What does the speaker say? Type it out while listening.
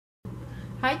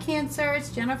Hi Cancer, it's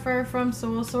Jennifer from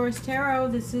Soul Source Tarot.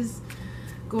 This is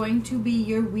going to be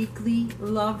your weekly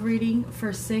love reading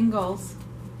for singles,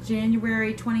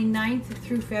 January 29th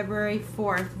through February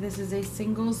 4th. This is a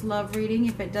singles love reading.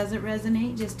 If it doesn't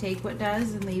resonate, just take what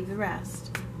does and leave the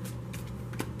rest.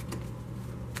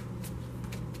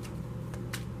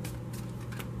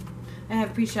 I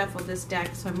have pre-shuffled this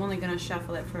deck, so I'm only going to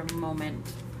shuffle it for a moment.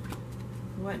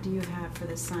 What do you have for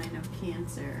the sign of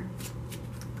Cancer?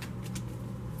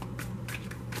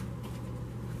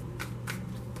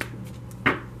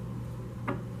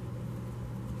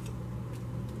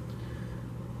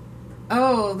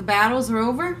 Oh, the battles are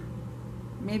over?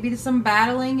 Maybe some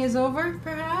battling is over,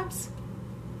 perhaps?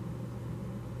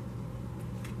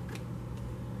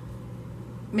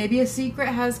 Maybe a secret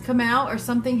has come out or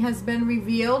something has been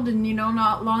revealed and you no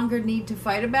longer need to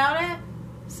fight about it?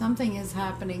 Something is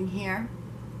happening here.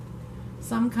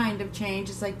 Some kind of change.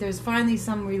 It's like there's finally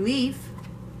some relief.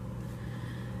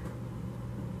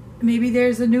 Maybe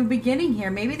there's a new beginning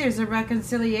here. Maybe there's a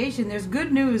reconciliation. There's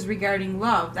good news regarding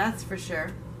love, that's for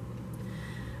sure.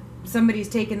 Somebody's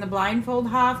taken the blindfold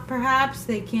off, perhaps.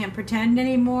 They can't pretend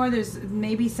anymore.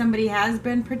 Maybe somebody has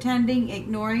been pretending,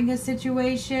 ignoring a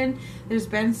situation. There's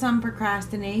been some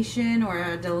procrastination or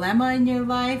a dilemma in your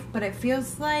life, but it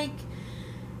feels like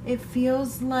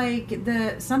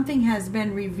something has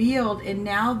been revealed and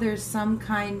now there's some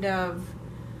kind of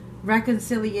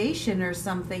reconciliation or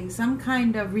something, some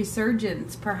kind of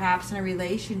resurgence perhaps in a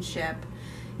relationship.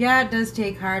 Yeah, it does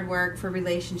take hard work for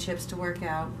relationships to work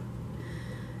out.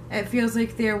 It feels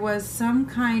like there was some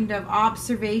kind of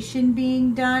observation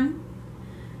being done.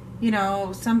 You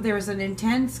know, there was an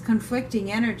intense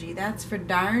conflicting energy, that's for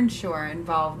darn sure,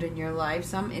 involved in your life.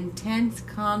 Some intense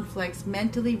conflicts,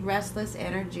 mentally restless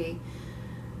energy.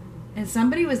 And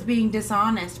somebody was being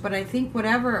dishonest, but I think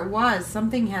whatever it was,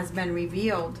 something has been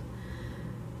revealed.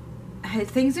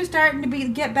 Things are starting to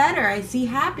get better. I see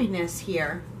happiness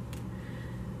here.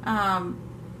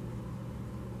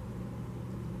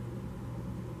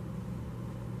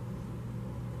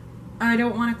 I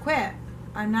don't want to quit.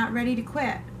 I'm not ready to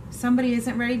quit. Somebody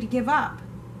isn't ready to give up.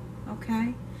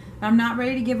 Okay? I'm not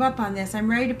ready to give up on this. I'm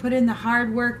ready to put in the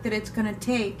hard work that it's going to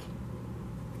take.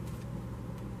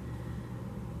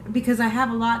 Because I have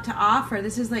a lot to offer.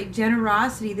 This is like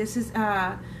generosity. This is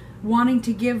wanting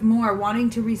to give more,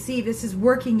 wanting to receive. This is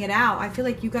working it out. I feel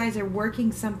like you guys are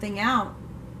working something out.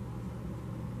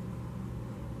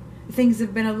 Things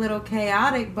have been a little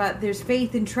chaotic, but there's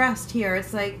faith and trust here.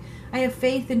 It's like, I have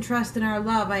faith and trust in our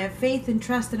love. I have faith and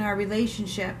trust in our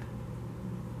relationship.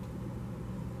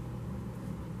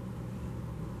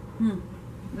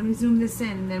 Let me zoom this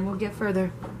in and then we'll get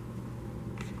further.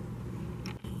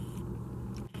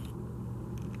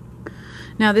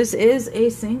 Now this is a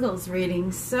singles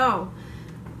reading, so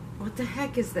what the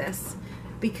heck is this?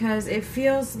 Because it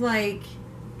feels like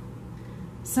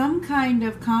some kind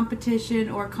of competition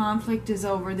or conflict is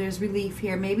over. There's relief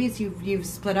here. Maybe it's you've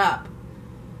split up.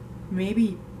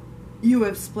 Maybe you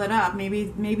have split up.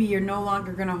 Maybe you're no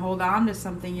longer going to hold on to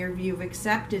something. You've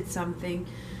accepted something.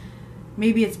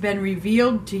 Maybe it's been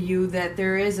revealed to you that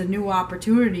there is a new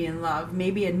opportunity in love.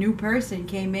 Maybe a new person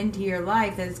came into your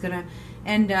life that is going to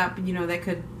end up, that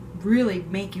could really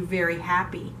make you very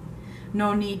happy.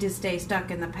 No need to stay stuck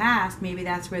in the past. Maybe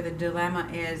that's where the dilemma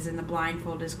is and the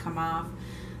blindfold has come off.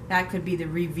 That could be the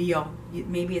reveal.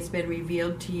 Maybe it's been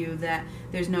revealed to you that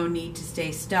there's no need to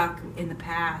stay stuck in the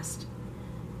past.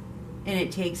 And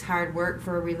it takes hard work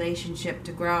for a relationship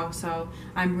to grow. So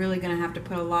I'm really going to have to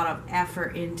put a lot of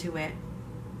effort into it.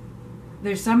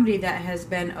 There's somebody that has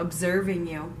been observing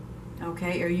you,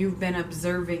 okay? Or you've been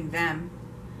observing them.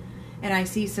 And I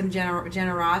see some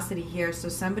generosity here. So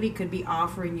somebody could be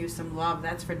offering you some love.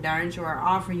 That's for darn sure.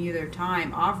 Offering you their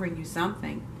time. Offering you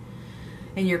something.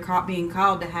 And you're being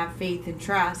called to have faith and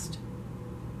trust.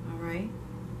 All right?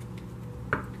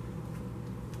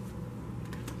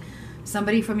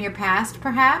 Somebody from your past,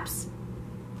 perhaps?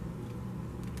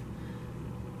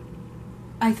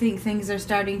 I think things are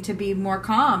starting to be more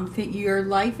calm. Your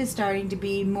life is starting to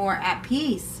be more at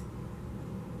peace.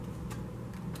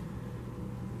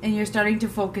 And you're starting to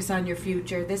focus on your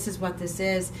future. This is what this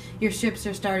is. Your ships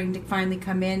are starting to finally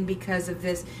come in because of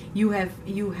this. You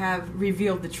have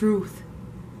revealed the truth.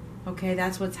 Okay,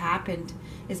 that's what's happened.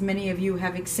 Is many of you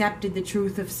have accepted the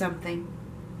truth of something.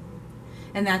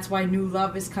 And that's why new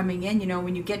love is coming in.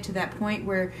 When you get to that point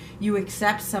where you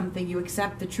accept something, you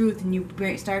accept the truth, and you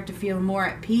start to feel more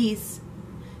at peace,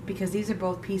 because these are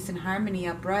both peace and harmony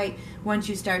upright. Once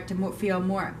you start to feel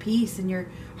more at peace in your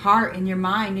heart, in your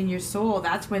mind, in your soul,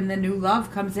 that's when the new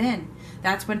love comes in.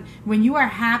 That's when you are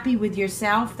happy with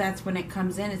yourself, that's when it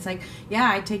comes in. It's like, yeah,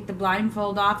 I take the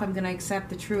blindfold off, I'm going to accept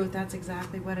the truth. That's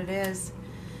exactly what it is.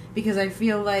 Because I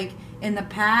feel like in the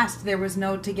past there was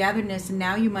no togetherness, and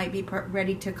now you might be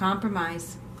ready to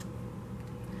compromise.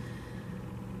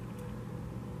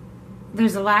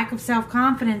 There's a lack of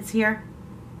self-confidence here.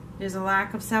 There's a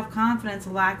lack of self-confidence,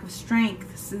 a lack of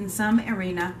strength in some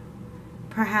arena.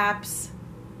 Perhaps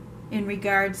in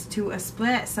regards to a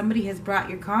split, somebody has brought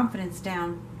your confidence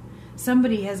down.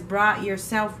 Somebody has brought your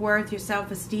self-worth, your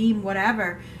self-esteem,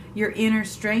 whatever, your inner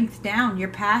strength down, your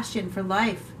passion for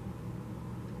life.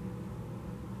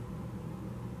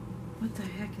 What the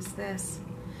heck is this?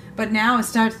 But now it's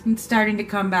starting to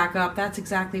come back up. That's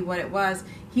exactly what it was.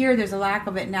 Here, there's a lack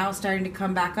of it. Now it's starting to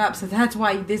come back up. So that's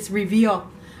why this reveal.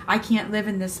 I can't live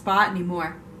in this spot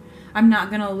anymore. I'm not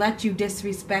going to let you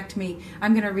disrespect me.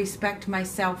 I'm going to respect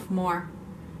myself more.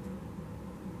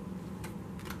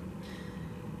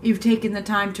 You've taken the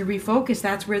time to refocus.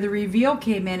 That's where the reveal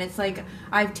came in. It's like,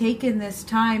 I've taken this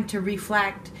time to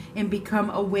reflect and become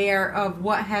aware of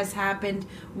what has happened,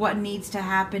 what needs to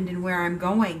happen, and where I'm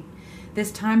going.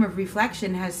 This time of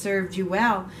reflection has served you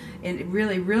well, and it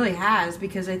really, really has,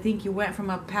 because I think you went from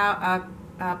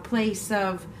a place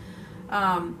of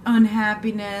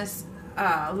unhappiness,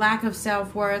 lack of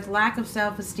self-worth, lack of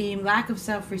self-esteem, lack of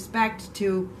self-respect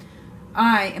to,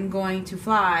 I am going to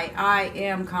fly, I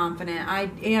am confident,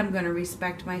 I am going to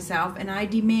respect myself, and I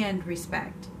demand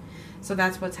respect. So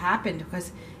that's what's happened,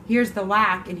 because here's the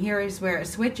lack, and here is where it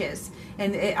switches.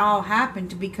 And it all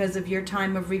happened because of your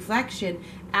time of reflection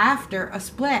after a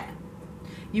split.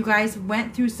 You guys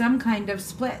went through some kind of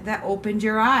split that opened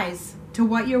your eyes to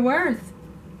what you're worth.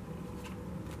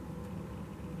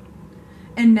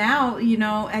 And now, you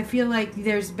know, I feel like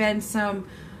there's been some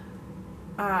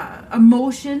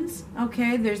emotions,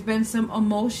 okay? There's been some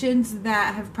emotions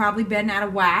that have probably been out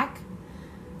of whack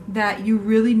that you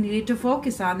really needed to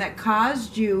focus on, that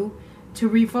caused you to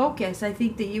refocus. I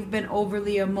think that you've been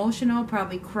overly emotional,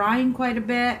 probably crying quite a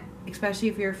bit, especially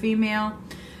if you're a female.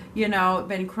 You know,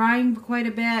 been crying quite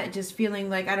a bit, just feeling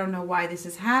like, I don't know why this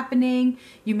is happening.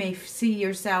 You may see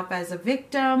yourself as a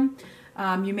victim.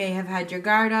 You may have had your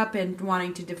guard up and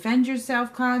wanting to defend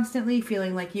yourself constantly,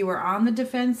 feeling like you were on the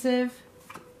defensive.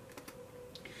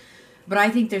 But I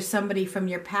think there's somebody from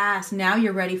your past. Now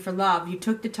you're ready for love. You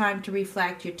took the time to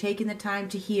reflect. You're taking the time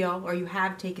to heal, or you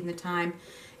have taken the time.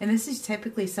 And this is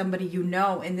typically somebody you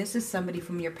know, and this is somebody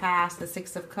from your past, the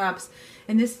Six of Cups.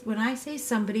 And this, when I say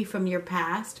somebody from your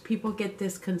past, people get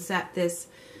this concept, this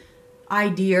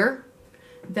idea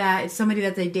that it's somebody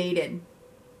that they dated.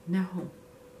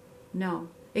 No,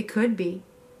 it could be.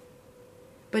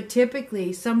 But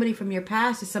typically, somebody from your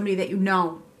past is somebody that you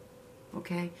know.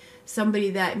 Okay? Somebody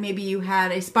that maybe you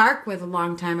had a spark with a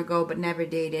long time ago but never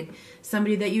dated.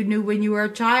 Somebody that you knew when you were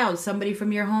a child. Somebody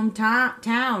from your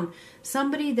hometown.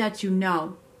 Somebody that you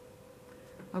know.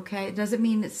 Okay? It doesn't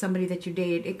mean it's somebody that you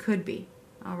dated. It could be.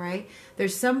 Alright?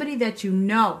 There's somebody that you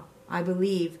know, I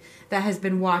believe, that has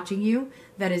been watching you,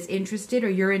 that is interested, or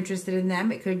you're interested in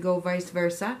them. It could go vice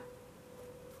versa.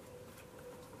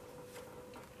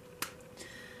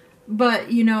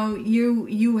 But, you know,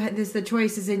 the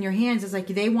choice is in your hands. It's like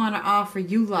they want to offer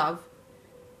you love,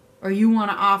 or you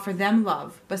want to offer them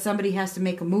love, but somebody has to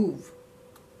make a move.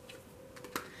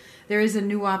 There is a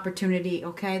new opportunity,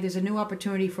 okay? There's a new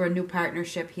opportunity for a new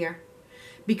partnership here,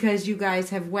 because you guys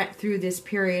have went through this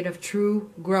period of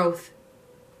true growth.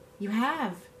 You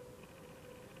have.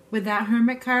 With that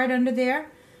Hermit card under there,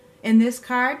 in this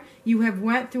card, you have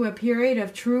went through a period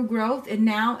of true growth, and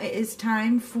now it is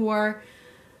time for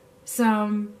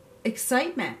some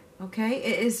excitement, okay?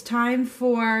 It is time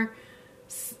for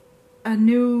a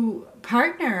new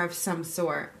partner of some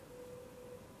sort.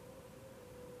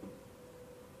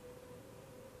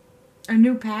 A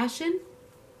new passion.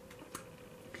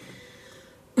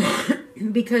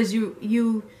 Because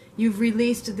you've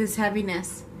released this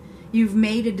heaviness. You've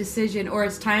made a decision, or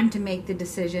it's time to make the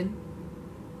decision.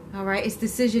 All right? It's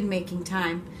decision-making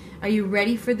time. Are you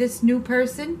ready for this new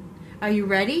person? Are you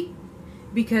ready?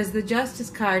 Because the Justice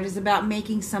card is about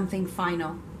making something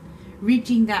final.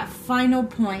 Reaching that final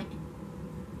point.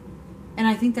 And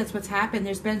I think that's what's happened.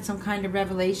 There's been some kind of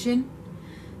revelation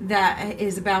that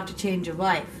is about to change your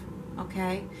life.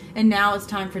 Okay? And now it's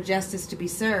time for justice to be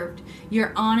served.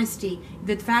 Your honesty,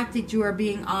 the fact that you are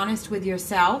being honest with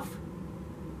yourself,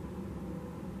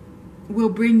 will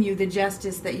bring you the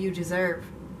justice that you deserve.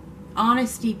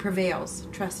 Honesty prevails,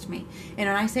 trust me. And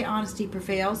when I say honesty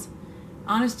prevails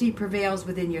Honesty prevails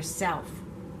within yourself.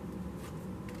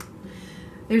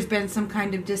 There's been some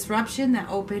kind of disruption that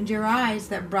opened your eyes,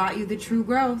 that brought you the true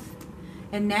growth.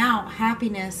 And now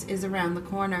happiness is around the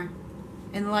corner.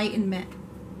 Enlightenment.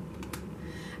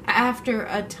 After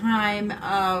a time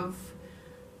of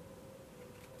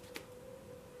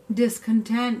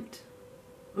discontent,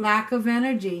 lack of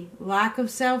energy, lack of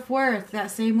self-worth,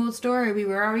 that same old story, we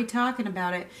were already talking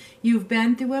about it. You've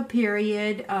been through a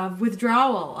period of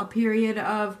withdrawal, a period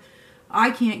of,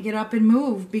 I can't get up and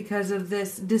move because of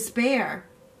this despair.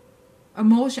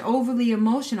 Overly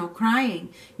emotional,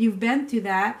 crying. You've been through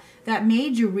that. That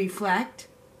made you reflect.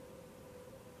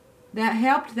 That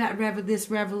helped this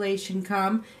revelation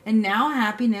come. And now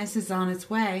happiness is on its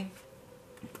way.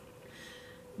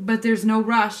 But there's no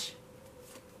rush.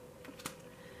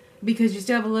 Because you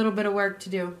still have a little bit of work to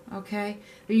do, okay?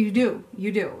 You do.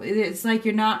 It's like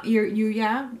you're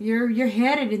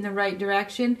headed in the right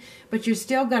direction, but you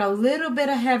still got a little bit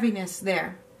of heaviness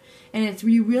there. And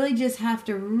you really just have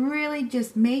to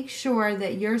just make sure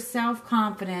that your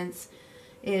self-confidence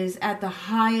is at the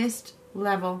highest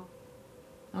level,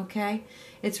 okay?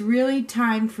 It's really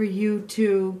time for you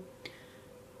to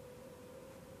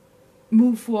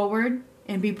move forward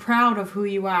and be proud of who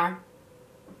you are.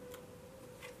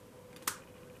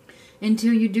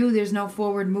 Until you do, there's no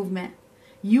forward movement.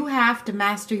 You have to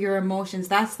master your emotions.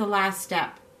 That's the last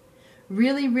step.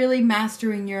 Really, really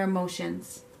mastering your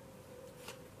emotions.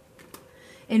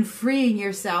 And freeing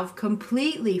yourself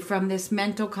completely from this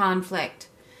mental conflict.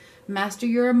 Master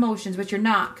your emotions, but you're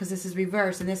not, because this is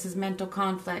reverse and this is mental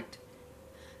conflict.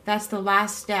 That's the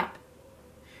last step.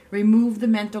 Remove the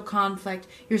mental conflict.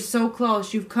 You're so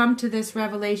close. You've come to this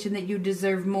revelation that you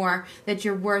deserve more, that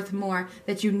you're worth more,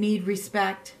 that you need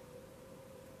respect.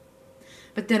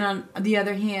 But then on the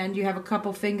other hand, you have a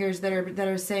couple fingers that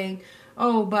are saying,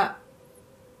 oh, but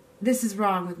this is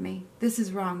wrong with me. This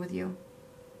is wrong with you.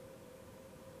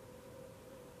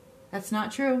 That's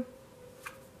not true.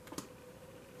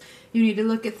 You need to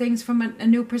look at things from a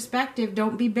new perspective.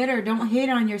 Don't be bitter. Don't hate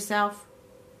on yourself.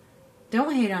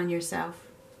 Don't hate on yourself.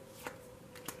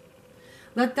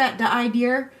 Let the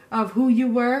idea of who you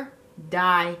were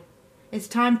die. It's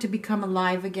time to become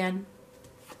alive again.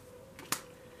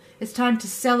 It's time to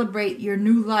celebrate your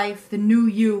new life, the new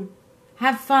you.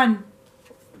 Have fun.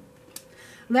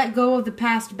 Let go of the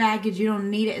past baggage. You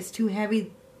don't need it. It's too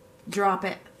heavy. Drop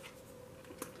it.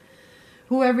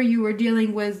 Whoever you were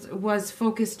dealing with was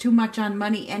focused too much on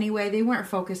money anyway. They weren't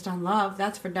focused on love.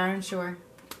 That's for darn sure.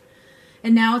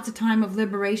 And now it's a time of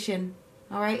liberation.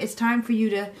 All right? It's time for you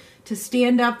to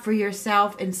stand up for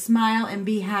yourself and smile and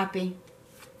be happy.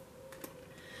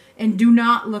 And do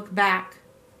not look back.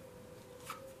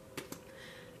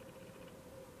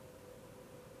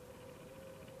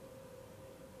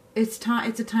 It's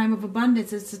a time of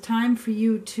abundance. It's a time for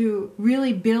you to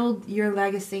really build your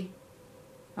legacy.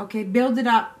 Okay, build it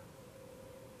up.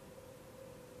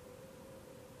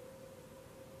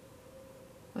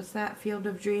 What's that? Field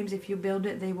of dreams. If you build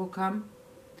it, they will come.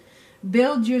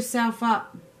 Build yourself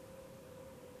up.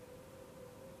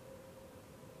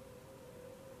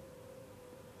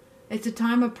 It's a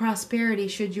time of prosperity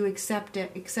should you accept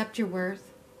it. Accept your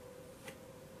worth.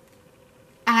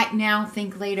 Act now,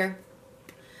 think later.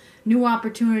 New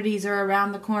opportunities are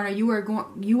around the corner.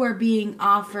 You are being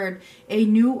offered a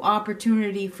new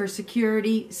opportunity for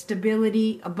security,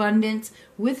 stability, abundance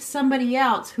with somebody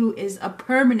else who is a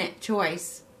permanent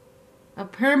choice. A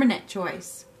permanent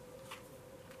choice.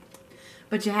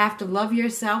 But you have to love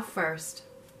yourself first.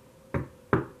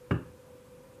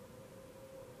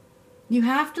 You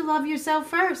have to love yourself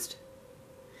first.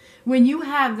 When you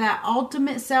have that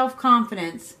ultimate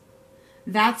self-confidence,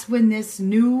 that's when this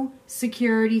new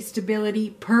security,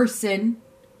 stability partner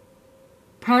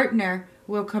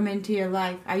will come into your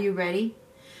life. Are you ready?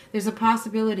 There's a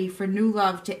possibility for new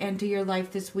love to enter your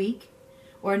life this week,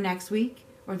 or next week,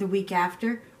 or the week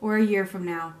after, or a year from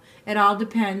now. It all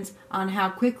depends on how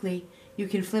quickly you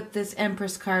can flip this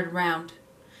Empress card around.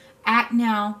 Act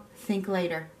now, think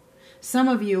later. Some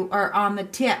of you are on the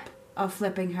tip of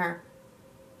flipping her.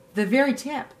 The very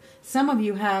tip. Some of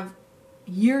you have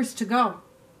years to go.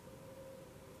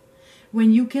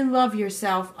 When you can love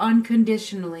yourself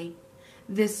unconditionally,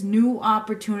 this new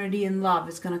opportunity in love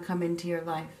is going to come into your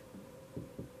life.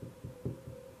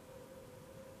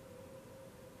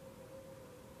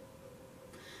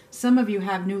 Some of you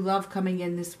have new love coming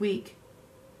in this week.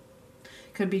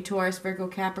 Could be Taurus, Virgo,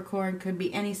 Capricorn, could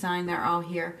be any sign. They're all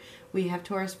here. We have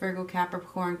Taurus, Virgo,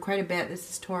 Capricorn, quite a bit. This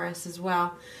is Taurus as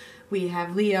well. We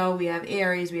have Leo, we have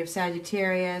Aries, we have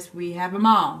Sagittarius, we have them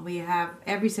all. We have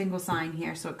every single sign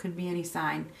here, so it could be any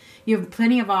sign. You have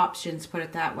plenty of options, put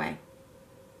it that way.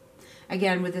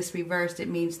 Again, with this reversed, it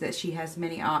means that she has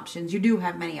many options. You do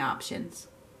have many options,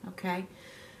 okay?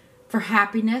 For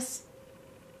happiness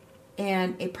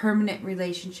and a permanent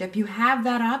relationship, you have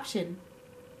that option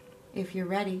if you're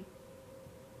ready.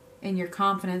 And your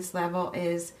confidence level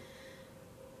is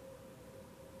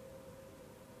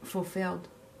fulfilled.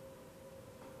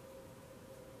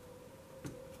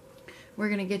 We're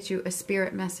going to get you a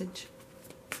spirit message.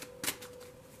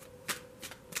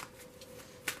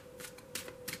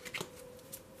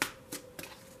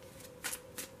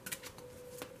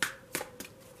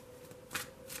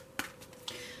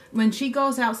 When she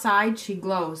goes outside, she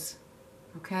glows.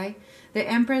 Okay? The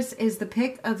Empress is the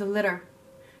pick of the litter.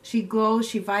 She glows.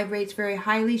 She vibrates very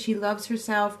highly. She loves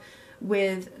herself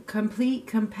with complete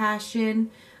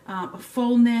compassion,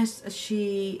 fullness.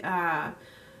 She has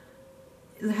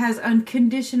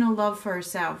unconditional love for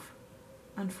herself.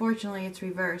 Unfortunately, it's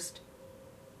reversed.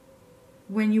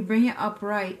 When you bring it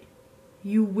upright,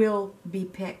 you will be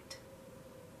picked.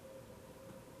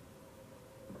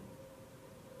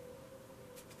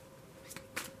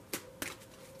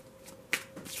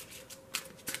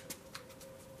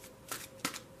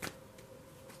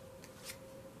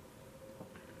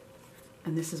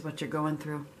 And this is what you're going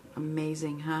through.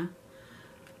 Amazing, huh?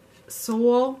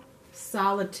 Soul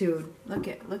solitude.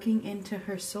 Looking into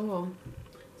her soul.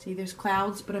 See, there's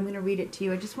clouds, but I'm going to read it to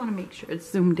you. I just want to make sure it's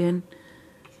zoomed in.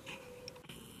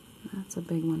 That's a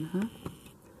big one,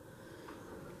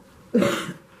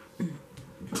 huh?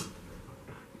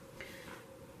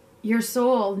 Your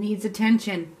soul needs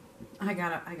attention. I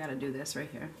gotta do this right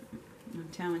here. I'm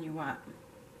telling you what.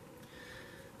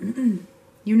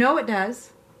 You know it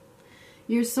does.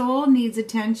 Your soul needs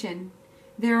attention.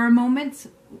 There are moments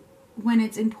when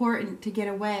it's important to get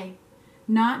away,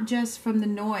 not just from the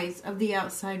noise of the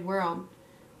outside world,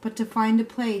 but to find a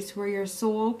place where your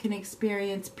soul can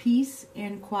experience peace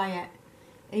and quiet,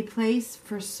 a place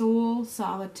for soul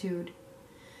solitude.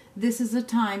 This is a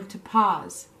time to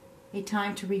pause, a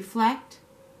time to reflect,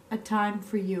 a time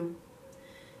for you.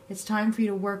 It's time for you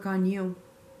to work on you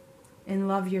and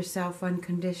love yourself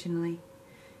unconditionally.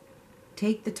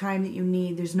 Take the time that you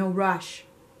need. There's no rush.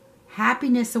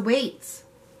 Happiness awaits.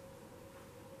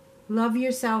 Love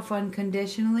yourself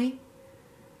unconditionally,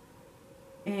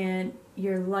 and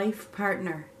your life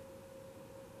partner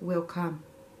will come.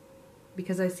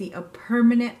 Because I see a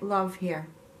permanent love here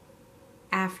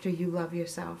after you love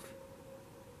yourself.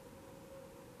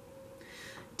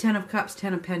 10 of Cups,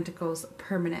 10 of Pentacles,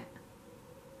 permanent.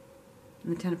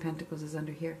 And the 10 of Pentacles is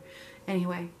under here.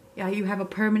 Anyway, yeah, you have a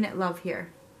permanent love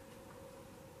here.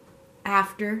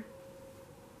 After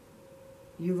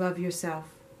you love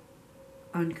yourself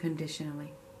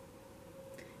unconditionally.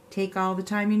 Take all the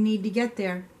time you need to get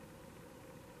there,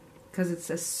 because it's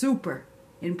a super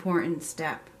important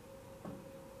step.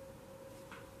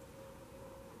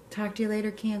 Talk to you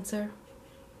later, Cancer.